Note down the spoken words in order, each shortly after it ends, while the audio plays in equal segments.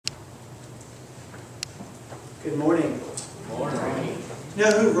Good morning. Good morning. You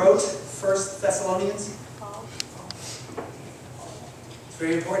know who wrote 1 Thessalonians? Paul. It's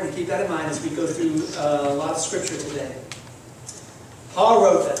very important to keep that in mind as we go through a lot of scripture today. Paul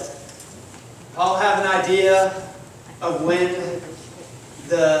wrote that. Paul had an idea of when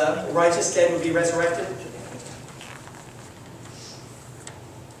the righteous dead would be resurrected.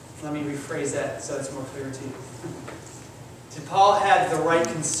 Let me rephrase that so it's more clear to you. Did Paul have the right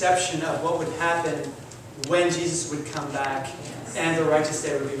conception of what would happen when Jesus would come back and the righteous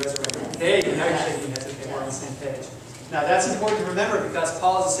dead would be resurrected? There you go. Now you're shaking your heads. Okay, we're on the same page. Now that's important to remember because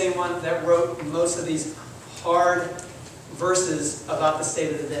Paul is the same one that wrote most of these hard verses about the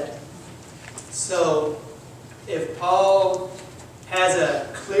state of the dead. So if Paul has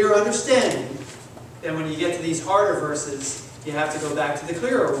a clear understanding, then when you get to these harder verses, you have to go back to the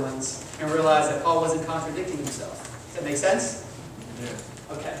clearer ones and realize that Paul wasn't contradicting himself. Does that make sense?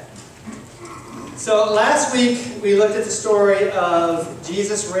 Yeah. Okay. So last week we looked at the story of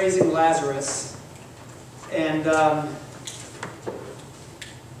Jesus raising Lazarus. And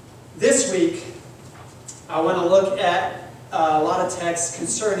this week I want to look at a lot of texts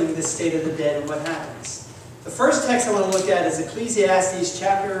concerning the state of the dead and what happens. The first text I want to look at is Ecclesiastes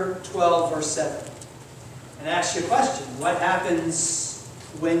chapter 12, verse 7. And ask you a question. What happens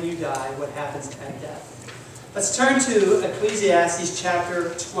when you die? What happens at death? Let's turn to Ecclesiastes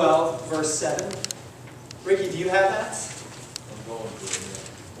chapter 12, verse 7. Ricky, do you have that? I'm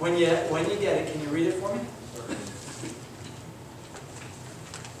going to it, yeah. When you get it, can you read it for me?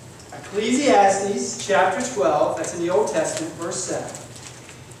 Ecclesiastes chapter 12, that's in the Old Testament, verse 7.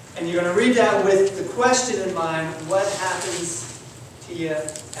 And you're going to read that with the question in mind, what happens to you at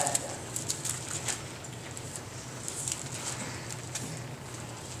death?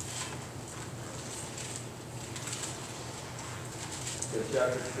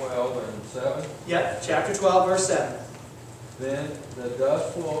 Chapter 12 and 7. Yep, chapter 12, verse 7. Then the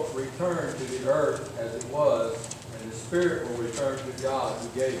dust will return to the earth as it was, and the spirit will return to God who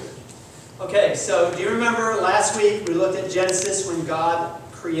gave it. Okay, so do you remember last week we looked at Genesis when God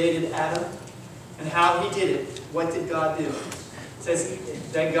created Adam and how he did it? What did God do? It says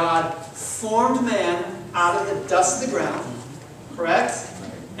that God formed man out of the dust of the ground, correct?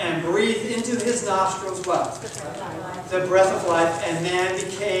 And breathed into his nostrils what? The breath of life, and man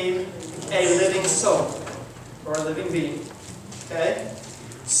became a living soul, or a living being. Okay?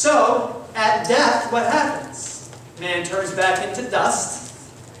 So, at death, what happens? Man turns back into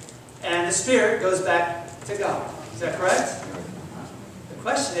dust, and the spirit goes back to God. Is that correct? The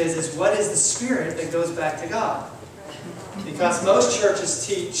question is what is the spirit that goes back to God? Because most churches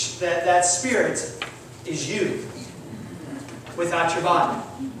teach that that spirit is you, without your body.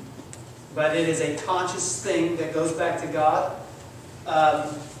 But it is a conscious thing that goes back to God,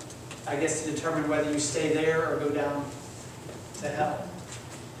 I guess to determine whether you stay there or go down to hell.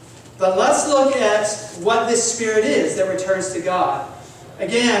 But let's look at what this spirit is that returns to God.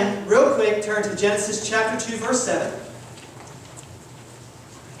 Again, real quick, turn to Genesis chapter 2, verse 7.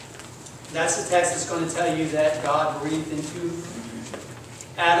 That's the text that's going to tell you that God breathed into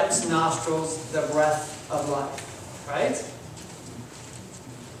Adam's nostrils the breath of life. Right?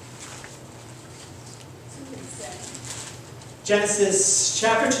 Genesis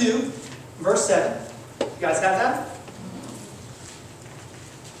chapter 2, verse 7. You guys have that?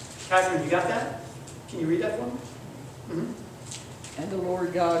 Catherine, you got that? Can you read that for me? Mm-hmm. And the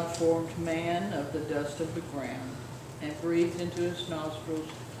Lord God formed man of the dust of the ground, and breathed into his nostrils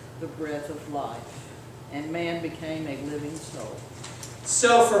the breath of life, and man became a living soul.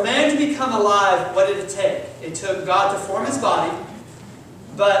 So for man to become alive, what did it take? It took God to form his body,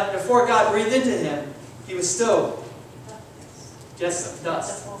 but before God breathed into him, he was still just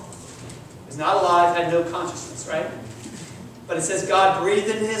dust. He was not alive, had no consciousness, right? But it says God breathed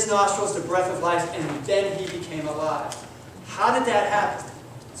into his nostrils the breath of life, and then he became alive. How did that happen?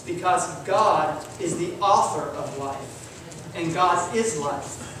 It's because God is the author of life, and God is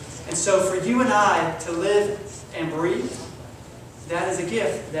life. And so for you and I to live and breathe, that is a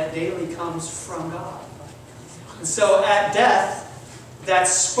gift that daily comes from God. And so at death, that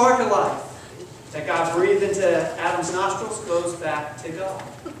spark of life that God breathed into Adam's nostrils goes back to God.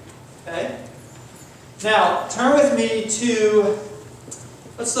 Okay? Now, turn with me to,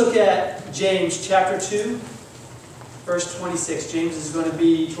 let's look at James chapter 2, verse 26. James is going to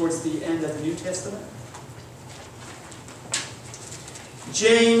be towards the end of the New Testament.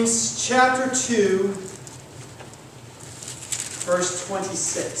 James chapter 2, verse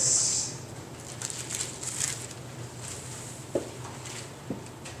 26.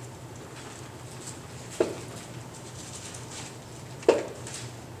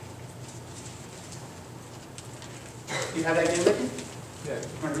 You have that again with you? Yeah.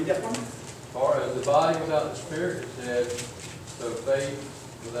 Want to read that for me? As far as the body without the spirit is dead, so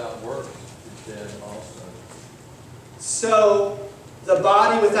faith without works is dead also. So, the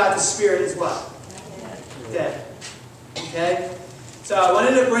body without the spirit is what? Dead. Okay? So I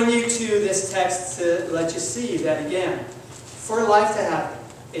wanted to bring you to this text to let you see that again, for life to happen,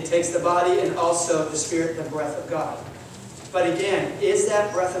 it takes the body and also the spirit, the breath of God. But again, is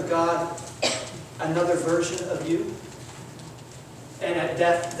that breath of God another version of you? And at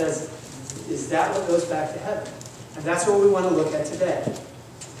death, is that what goes back to heaven? And that's what we want to look at today.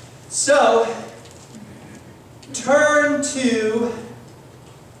 So, turn to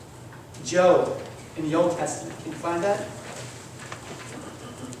Job in the Old Testament. Can you find that?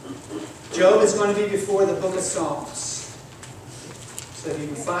 Job is going to be before the book of Psalms. So if you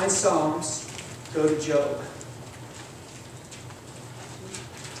can find Psalms, go to Job.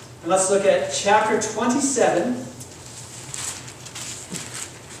 And let's look at chapter 27,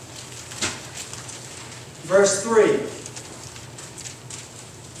 verse 3.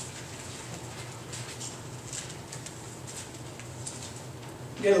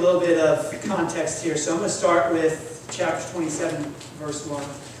 Get a little bit of context here. So I'm going to start with chapter 27, verse 1.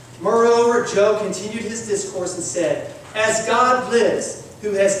 Moreover, Job continued his discourse and said, As God lives,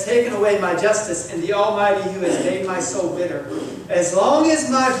 who has taken away my justice, and the Almighty who has made my soul bitter, as long as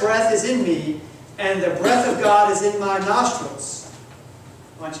my breath is in me, and the breath of God is in my nostrils.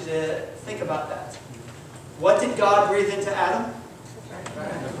 I want you to think about that. What did God breathe into Adam?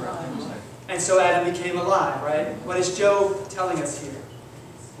 And so Adam became alive, right? What is Job telling us here?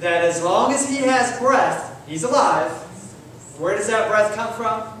 That as long as he has breath, he's alive. Where does that breath come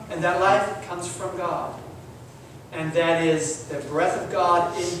from? And that life comes from God. And that is the breath of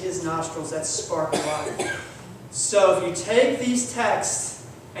God in his nostrils, that spark of life. So if you take these texts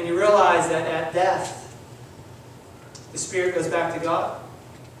and you realize that at death, the spirit goes back to God.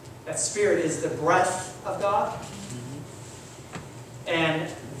 That spirit is the breath of God.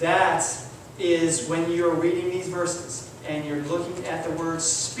 And that is when you're reading these verses and you're looking at the word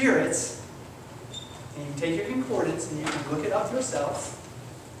spirit, and you take your concordance and you can look it up yourself.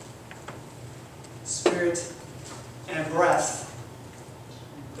 Spirit and breath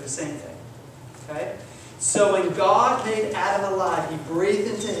are the same thing. Okay? So when God made Adam alive, he breathed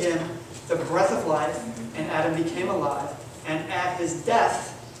into him the breath of life, and Adam became alive. And at his death,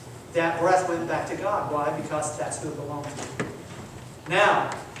 that breath went back to God. Why? Because that's who it belonged to.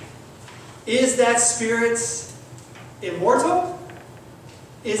 Now, is that spirit immortal?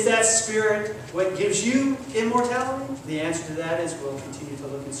 Is that spirit what gives you immortality? The answer to that is we'll continue to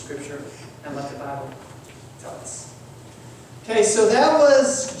look in Scripture and let the Bible tell us. Okay, so that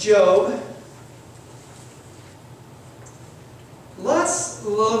was Job. Let's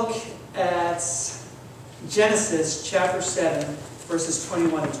look at Genesis chapter 7, verses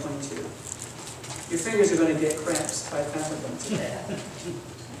 21 and 22. Your fingers are going to get cramps by the time we're done today.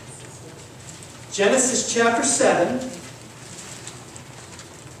 Genesis chapter 7,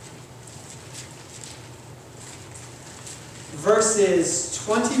 verses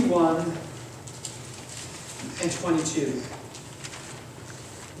 21 and 22.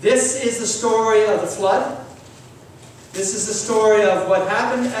 This is the story of the flood. This is the story of what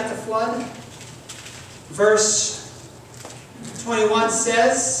happened at the flood. Verse 21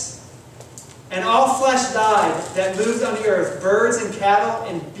 says, And all flesh died that moved on the earth, birds and cattle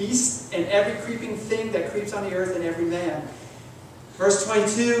and beasts and every creeping thing that creeps on the earth and every man. Verse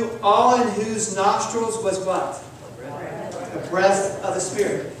 22, all in whose nostrils was what? The breath of the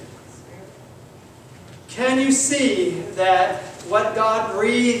Spirit. Can you see that what God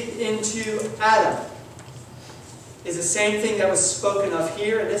breathed into Adam is the same thing that was spoken of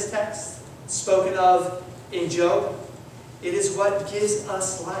here in this text, spoken of in Job? It is what gives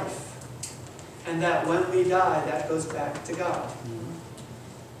us life. And that when we die, that goes back to God.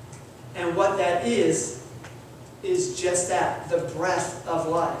 And what that is just that, the breath of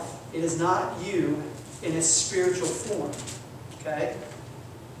life. It is not you in a spiritual form. Okay?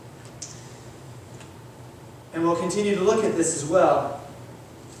 And we'll continue to look at this as well.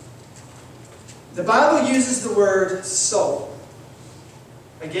 The Bible uses the word soul.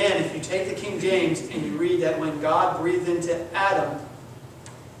 Again, if you take the King James and you read that when God breathed into Adam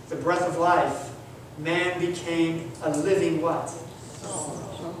the breath of life, man became a living what?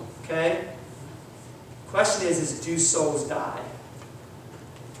 Soul. Okay? Question is do souls die?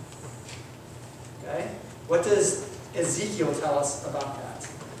 Okay? What does Ezekiel tell us about that?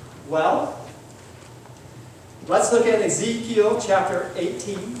 Well, let's look at Ezekiel chapter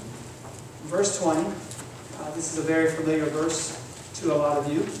 18, verse 20. This is a very familiar verse to a lot of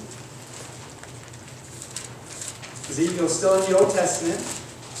you. Ezekiel's still in the Old Testament.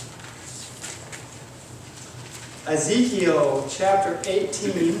 Ezekiel chapter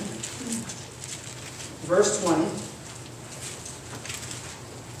 18, verse 20.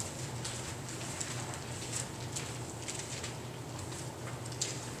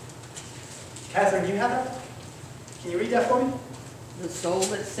 Catherine, do you have that? Can you read that for me? The soul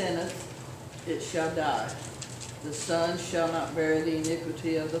that sinneth, it shall die. The son shall not bear the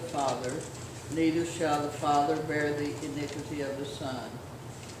iniquity of the father, neither shall the father bear the iniquity of the son.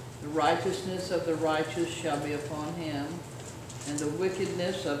 The righteousness of the righteous shall be upon him, and the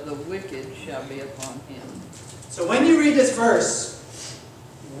wickedness of the wicked shall be upon him. So when you read this verse,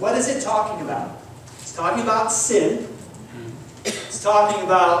 what is it talking about? It's talking about sin. It's talking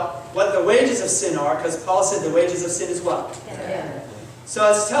about what the wages of sin are, because Paul said the wages of sin is what? Yeah. So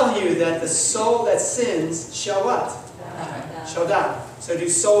it's telling you that the soul that sins shall what? Die. Shall die. So do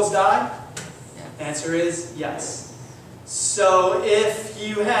souls die? Yeah. Answer is yes. So if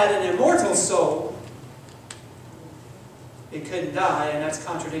you had an immortal soul, it couldn't die, and that's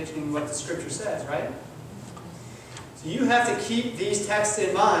contradicting what the Scripture says, right? So you have to keep these texts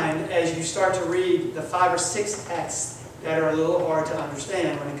in mind as you start to read the 5 or 6 texts that are a little hard to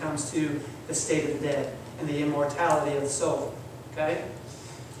understand when it comes to the state of the dead and the immortality of the soul. Okay?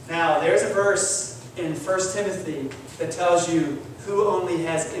 Now, there's a verse in 1 Timothy that tells you who only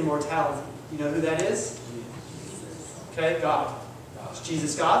has immortality. You know who that is? Okay, God. Is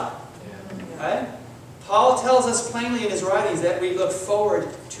Jesus God? Okay? Paul tells us plainly in his writings that we look forward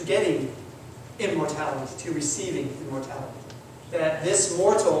to getting immortality, to receiving immortality. That this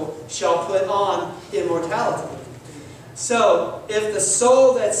mortal shall put on immortality. So, if the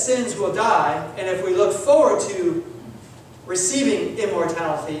soul that sins will die, and if we look forward to receiving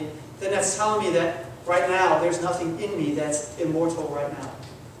immortality, then that's telling me that right now there's nothing in me that's immortal right now.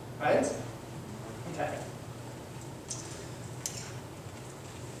 Right? Okay.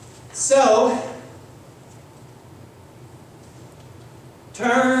 So,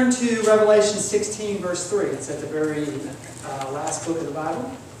 turn to Revelation 16, verse 3. It's at the very last book of the Bible.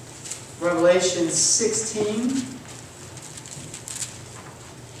 Revelation 16.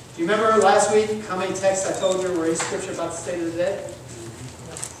 Do you remember last week how many texts I told you were in Scripture about the state of the dead?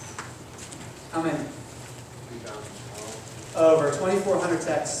 How many? Over 2,400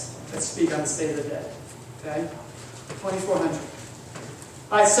 texts that speak on the state of the dead. Okay? 2,400.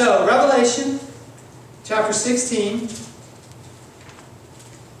 All right, so Revelation chapter 16,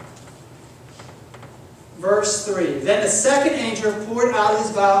 verse 3. Then the second angel poured out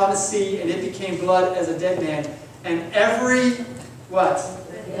his vial on the sea, and it became blood as a dead man. And every, what?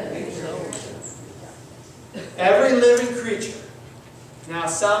 Every living creature. Now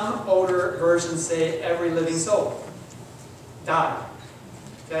some older versions say every living soul died.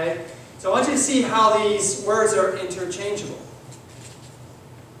 Okay? So I want you to see how these words are interchangeable.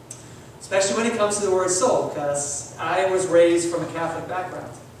 Especially when it comes to the word soul, because I was raised from a Catholic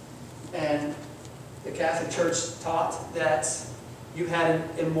background. And the Catholic Church taught that you had an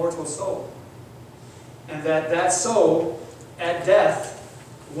immortal soul. And that that soul, at death,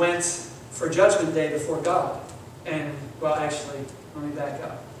 went for Judgment Day before God. And, well, actually, let me back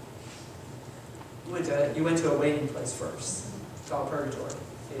up. You went to a waiting place first. It's called purgatory.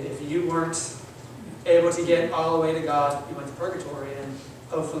 If you weren't able to get all the way to God, you went to purgatory, and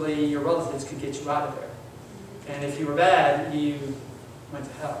hopefully your relatives could get you out of there. And if you were bad, you went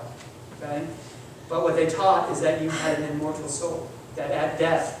to hell. Okay? But what they taught is that you had an immortal soul. That at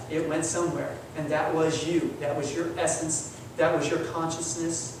death, it went somewhere. And that was you. That was your essence. That was your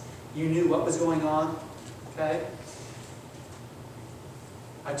consciousness. You knew what was going on. Okay?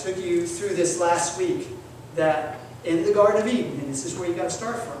 I took you through this last week, that in the Garden of Eden, and this is where you got to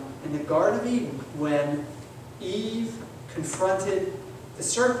start from, in the Garden of Eden, when Eve confronted the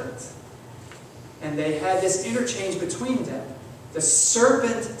serpent, and they had this interchange between them, the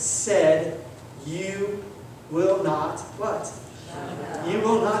serpent said, "You will not," what? You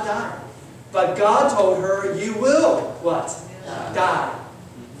will not die. But God told her, "You will," what? Die.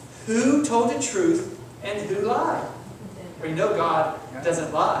 Who told the truth and who lied? We know God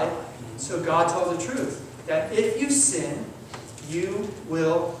doesn't lie, so God told the truth. That if you sin, you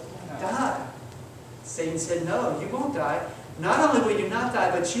will die. Satan said, "No, you won't die. Not only will you not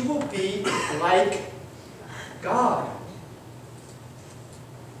die, but you will be like God."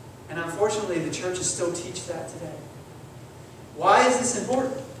 And unfortunately, the churches still teach that today. Why is this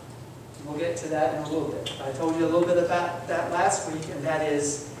important? We'll get to that in a little bit. I told you a little bit about that last week, and that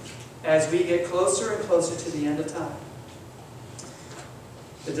is, as we get closer and closer to the end of time,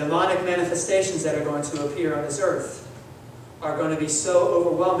 the demonic manifestations that are going to appear on this earth are going to be so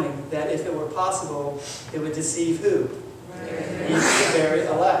overwhelming that if it were possible, it would deceive who? Even the very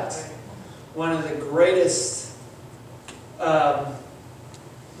elect. One of the greatest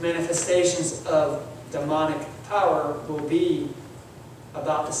manifestations of demonic power will be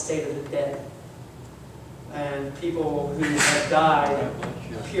about the state of the dead. And people who have died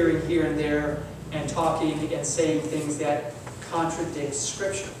appearing here and there and talking and saying things that contradict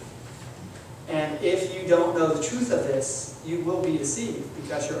Scripture. And if you don't know the truth of this, you will be deceived,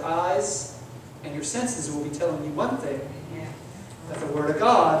 because your eyes and your senses will be telling you one thing, but the Word of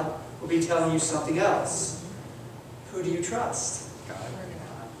God will be telling you something else. Who do you trust?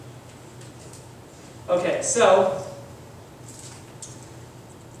 Okay, so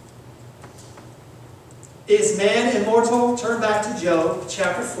is man immortal? Turn back to Job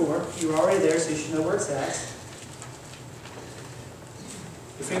chapter 4. You were already there, so you should know where it's at.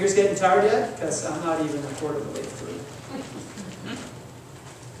 Your fingers getting tired yet? Because I'm not even a quarter of the way through.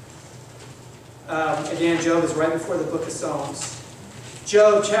 Again, Job is right before the book of Psalms.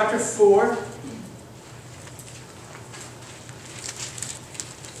 Job chapter 4.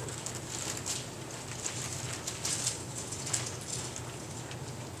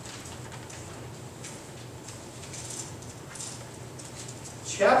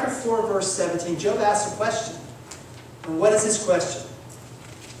 Chapter 4, verse 17. Job asks a question. And what is his question?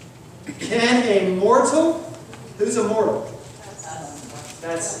 Can a mortal, who's a mortal?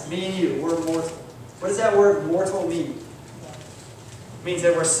 That's me and you, we're mortal. What does that word mortal mean? It means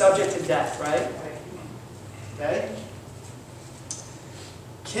that we're subject to death, right? Okay?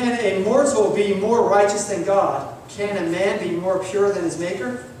 Can a mortal be more righteous than God? Can a man be more pure than his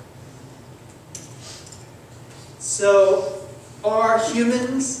Maker? So, are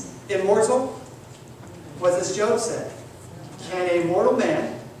humans immortal? What does Job say? Can a mortal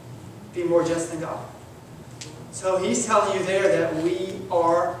man be more just than God? So he's telling you there that we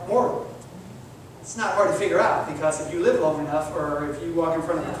are mortal. It's not hard to figure out, because if you live long enough, or if you walk in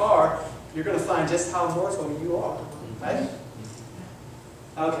front of a car, you're going to find just how mortal you are. Right?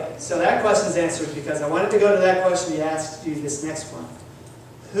 Okay, so that question is answered, because I wanted to go to that question he asked you this next one.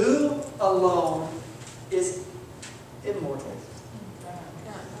 Who alone is immortal?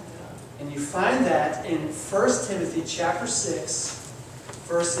 And you find that in 1 Timothy chapter 6,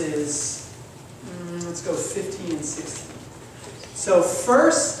 verses, let's go 15 and 16. So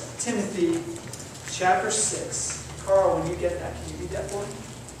 1 Timothy chapter 6. Carl, when you get that, can you read that for me?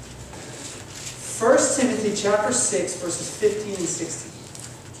 1 Timothy chapter 6, verses 15 and 16.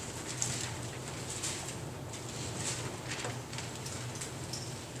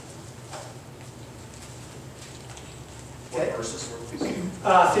 What verses were these?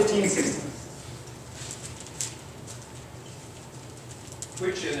 15 and 16.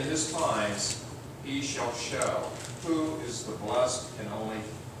 Which in his times he shall show, who is the blessed and only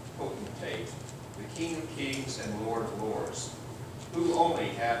potentate, the King of kings and Lord of lords, who only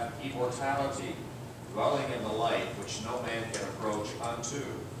hath immortality, dwelling in the light which no man can approach unto,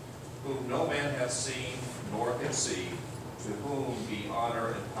 whom no man hath seen nor can see, to whom be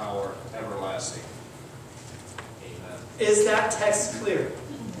honor and power everlasting. Amen. Is that text clear?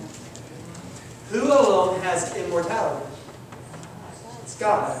 Who alone has immortality? It's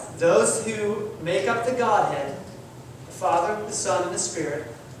God. Those who make up the Godhead, the Father, the Son, and the Spirit,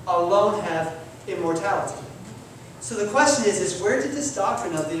 alone have immortality. So the question is where did this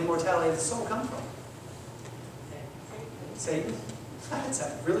doctrine of the immortality of the soul come from? Satan? That's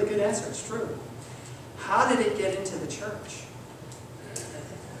a really good answer. It's true. How did it get into the church?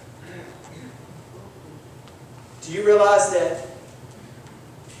 Do you realize that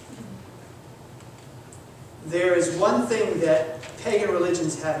there is one thing that pagan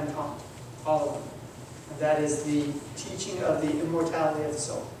religions have in common, all of them, and that is the teaching of the immortality of the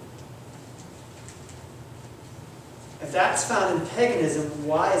soul. If that's found in paganism,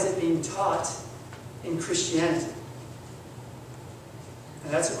 why is it being taught in Christianity?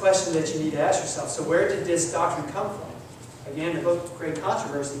 And that's a question that you need to ask yourself. So where did this doctrine come from? Again, the book Great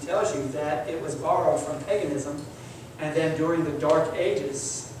Controversy tells you that it was borrowed from paganism, and then during the Dark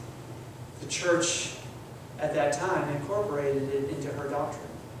Ages, the church at that time incorporated it into her doctrine.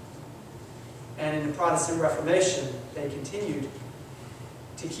 And in the Protestant Reformation, they continued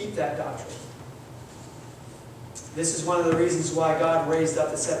to keep that doctrine. This is one of the reasons why God raised up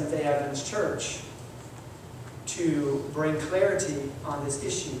the Seventh-day Adventist Church, to bring clarity on this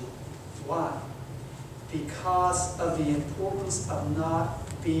issue. Why? Because of the importance of not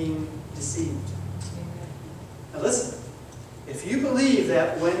being deceived. Now listen, if you believe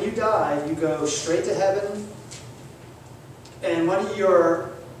that when you die, you go straight to heaven, and one of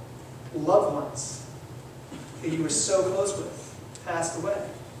your loved ones who you were so close with passed away.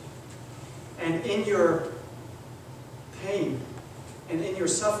 And in your pain and in your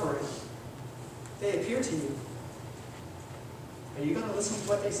suffering, they appear to you. Are you going to listen to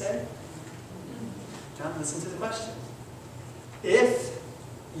what they say? Not listen to the question. If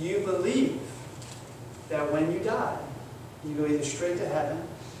you believe that when you die, you go either straight to heaven,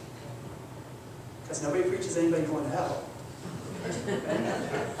 because nobody preaches anybody going to hell.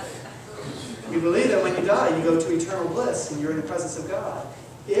 You believe that when you die, you go to eternal bliss and you're in the presence of God.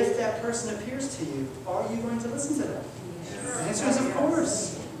 If that person appears to you, are you going to listen to them? The answer is of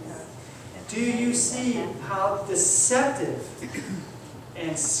course. Do you see how deceptive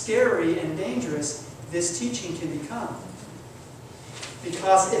and scary and dangerous this teaching can become?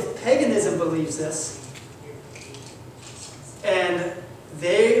 Because if paganism believes this, and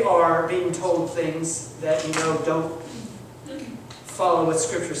they are being told things that don't follow what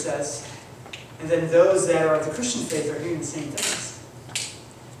Scripture says, and then those that are of the Christian faith are hearing the same things.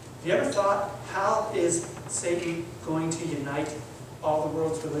 Have you ever thought, how is Satan going to unite all the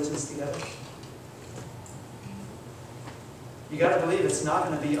world's religions together? You got to believe it's not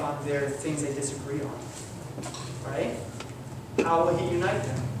going to be on their things they disagree on, right? How will he unite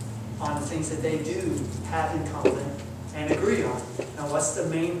them? On the things that they do have in common and agree on. Now, what's the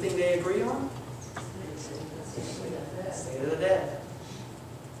main thing they agree on? State of the dead.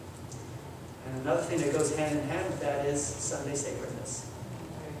 And another thing that goes hand in hand with that is Sunday sacredness.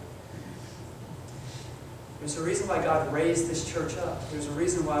 There's a reason why God raised this church up. There's a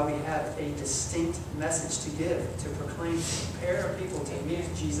reason why we have a distinct message to give, to proclaim, to prepare people to meet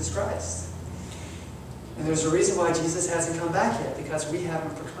Jesus Christ. And there's a reason why Jesus hasn't come back yet, because we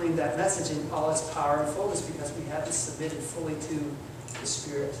haven't proclaimed that message in all its power and fullness, because we haven't submitted fully to the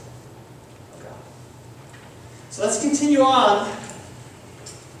Spirit of God. So let's continue on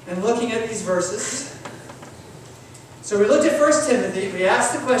and looking at these verses. So we looked at 1 Timothy. We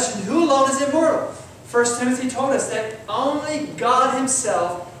asked the question, who alone is immortal? 1 Timothy told us that only God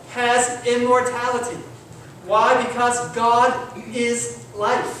Himself has immortality. Why? Because God is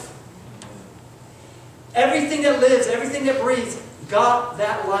life. Everything that lives, everything that breathes, got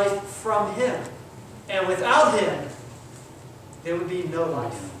that life from Him. And without Him, there would be no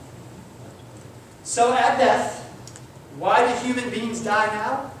life. So at death, why do human beings die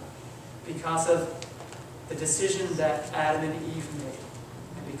now? Because of the decision that Adam and Eve made.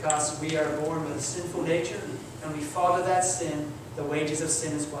 And because we are born with a sinful nature, and we fall to that sin, the wages of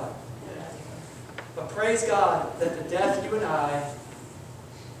sin is what? But praise God that the death you and I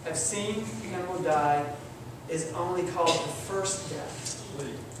have seen and will die is only called the first death.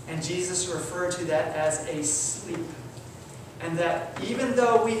 And Jesus referred to that as a sleep. And that even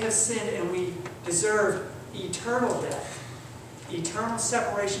though we have sinned and we deserve eternal death, eternal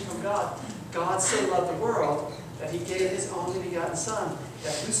separation from God, God so loved the world that He gave His only begotten Son,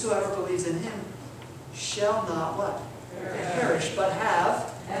 that whosoever believes in Him shall not what? Perish, but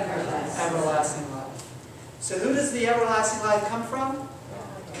have everlasting life. So who does the everlasting life come from?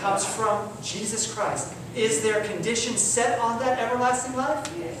 It comes from Jesus Christ. Is there condition set on that everlasting life?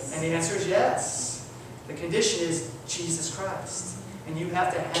 Yes. And the answer is yes. The condition is Jesus Christ. And you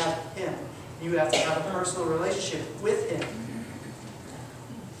have to have Him. You have to have a personal relationship with Him.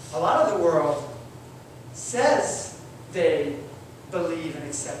 A lot of the world says they believe and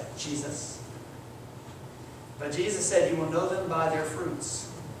accept Jesus. But Jesus said, you will know them by their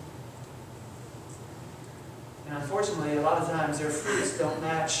fruits. And unfortunately, a lot of times their fruits don't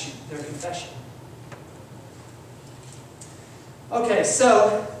match their confession. Okay,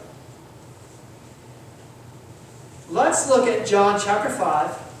 so let's look at John chapter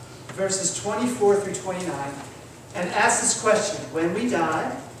 5, verses 24 through 29, and ask this question. When we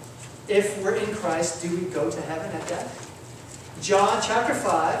die, if we're in Christ, do we go to heaven at death? John chapter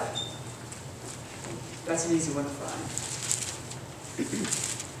 5. That's an easy one to find.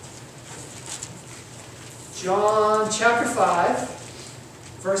 John chapter 5,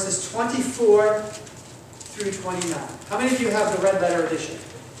 verses 24 through 29. How many of you have the red letter edition?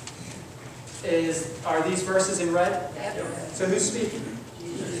 Are these verses in red? Yes. So who's speaking?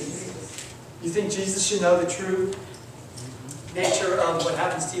 Jesus. You think Jesus should know the true nature of what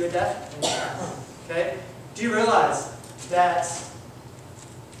happens to you at death? Okay? Do you realize that, let's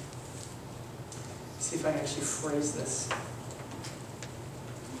see if I can actually phrase this.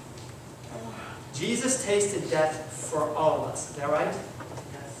 Jesus tasted death for all of us. Is that right?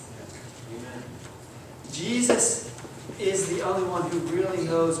 Yes. Amen. Jesus is the only one who really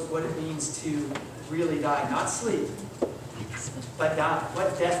knows what it means to really die. Not sleep, but die.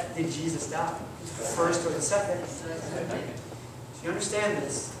 What death did Jesus die? The first or the second? Do you understand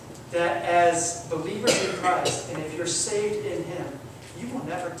this? that as believers in Christ, and if you're saved in Him, you will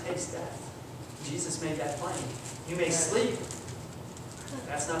never taste death. Jesus made that plain. You may sleep.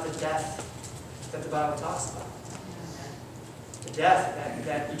 That's not the death that the Bible talks about. The death,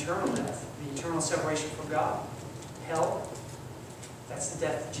 that eternal death, the eternal separation from God. Hell, that's the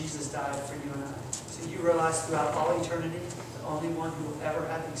death that Jesus died for you and I. So you realize throughout all eternity, the only one who will ever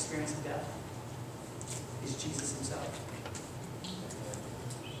have the experience of death is Jesus Himself.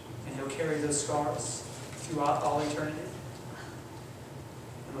 And He'll carry those scars throughout all eternity.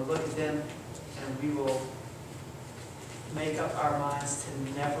 And we'll look at them and we will make up our minds to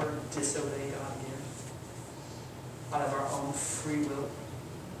never disobey God again out of our own free will.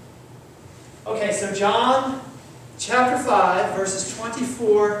 Okay, so John chapter 5, verses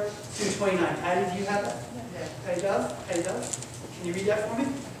 24 through 29. Patty, do you have that? Patty Dove? Patty Dove? Can you read that for me?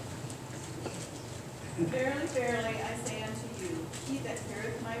 Verily, verily, I say unto you, he that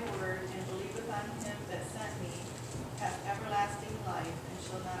heareth my word and believeth on him that sent me hath everlasting life, and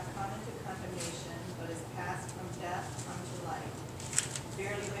shall not come into condemnation, but is passed from death unto life.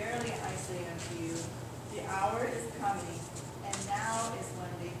 Verily, verily, I say unto you, the hour is coming, and now is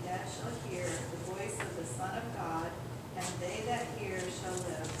when the dead shall hear the voice of the Son of God, and they that hear shall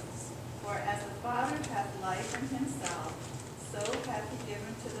live. For as the Father hath life in himself, so hath he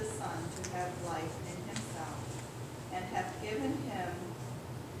given to the Son to have life in himself, and hath given him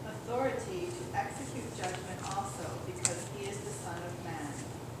authority to execute judgment also, because he is the Son of Man.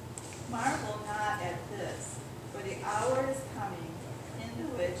 Marvel not at this, for the hour is coming, into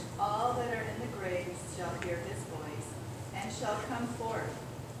which all that are in the graves shall hear his voice, and shall come forth,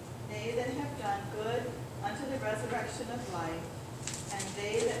 they that have done good unto the resurrection of life, and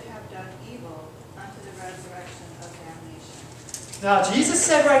they that have done evil unto the resurrection of damnation. Now, Jesus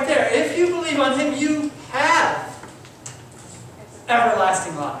said right there, if you believe on Him, you have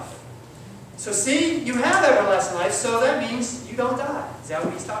everlasting life. So see, you have everlasting life, so that means you don't die. Is that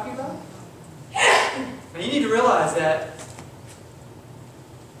what He's talking about? Now, you need to realize that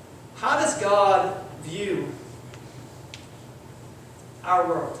how does God view our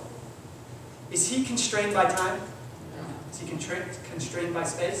world? Is He constrained by time? Is He constrained by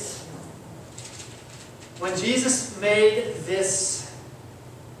space? When Jesus made this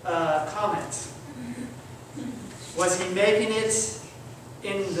comment, was He making it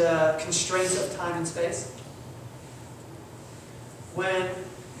in the constraints of time and space? When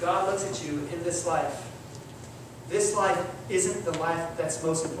God looks at you in this life isn't the life that's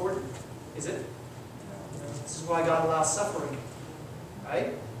most important, is it? This is why God allows suffering,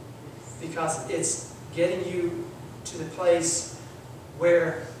 right? Because it's getting you to the place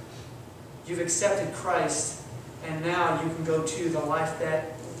where you've accepted Christ, and now you can go to the life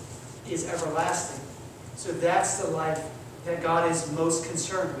that is everlasting. So that's the life that God is most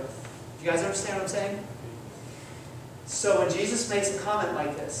concerned with. Do you guys understand what I'm saying? So when Jesus makes a comment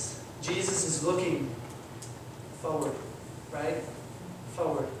like this, Jesus is looking forward, right?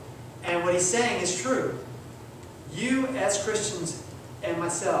 Forward. And what He's saying is true. You as Christians and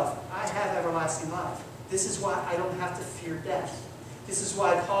myself, I have everlasting life. This is why I don't have to fear death. This is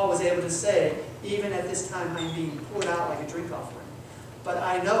why Paul was able to say, even at this time I am being poured out like a drink offering. But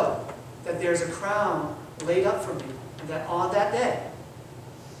I know that there's a crown laid up for me, and that on that day,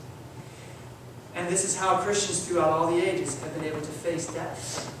 and this is how Christians throughout all the ages have been able to face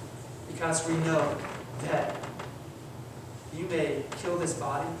death. Because we know that you may kill this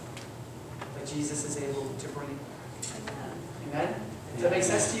body, but Jesus is able to bring it back. Amen? Does that make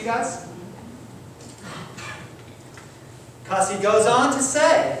sense to you guys? Because He goes on to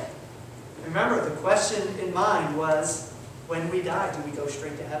say, remember the question in mind was, when we die, do we go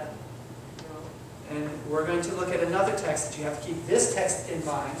straight to heaven? And we're going to look at another text that you have to keep this text in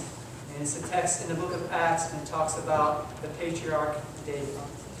mind. And it's a text in the book of Acts, and it talks about the patriarch David.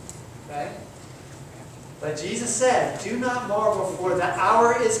 Okay? But Jesus said, do not marvel, for the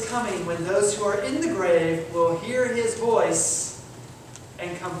hour is coming when those who are in the grave will hear His voice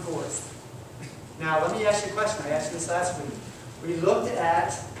and come forth. Now, let me ask you a question. I asked you this last week. We looked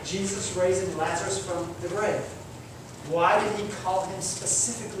at Jesus raising Lazarus from the grave. Why did He call him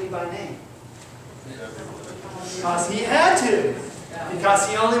specifically by name? Because He had to. Because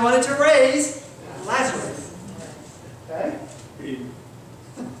He only wanted to raise Lazarus. Okay?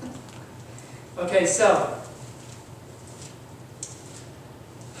 Okay, so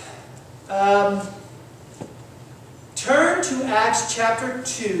turn to Acts chapter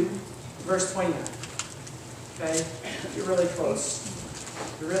 2, verse 29. Okay? You're really close.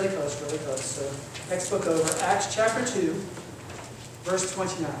 You're really close, really close. So, next book over, Acts chapter 2, verse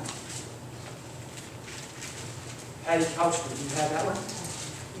 29. Patty Couchman, do you have that one?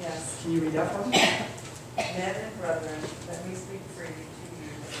 Yes. Can you read that for me? Men and brethren, let me speak freely to you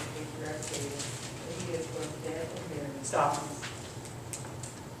in the patriarch David, that he is both dead and buried. Stop.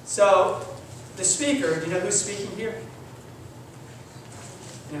 So, the speaker, do you know who's speaking here?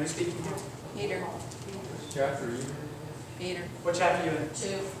 You know who's speaking here? Peter. Which chapter are you in? Peter. What chapter are you in?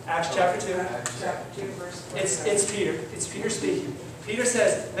 2. Acts chapter 2. Chapter 2, verse 4. It's Peter. It's Peter speaking. Peter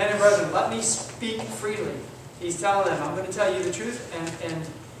says, men and brethren, let me speak freely. He's telling them, I'm going to tell you the truth,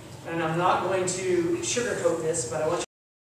 and I'm not going to sugarcoat this, but I want you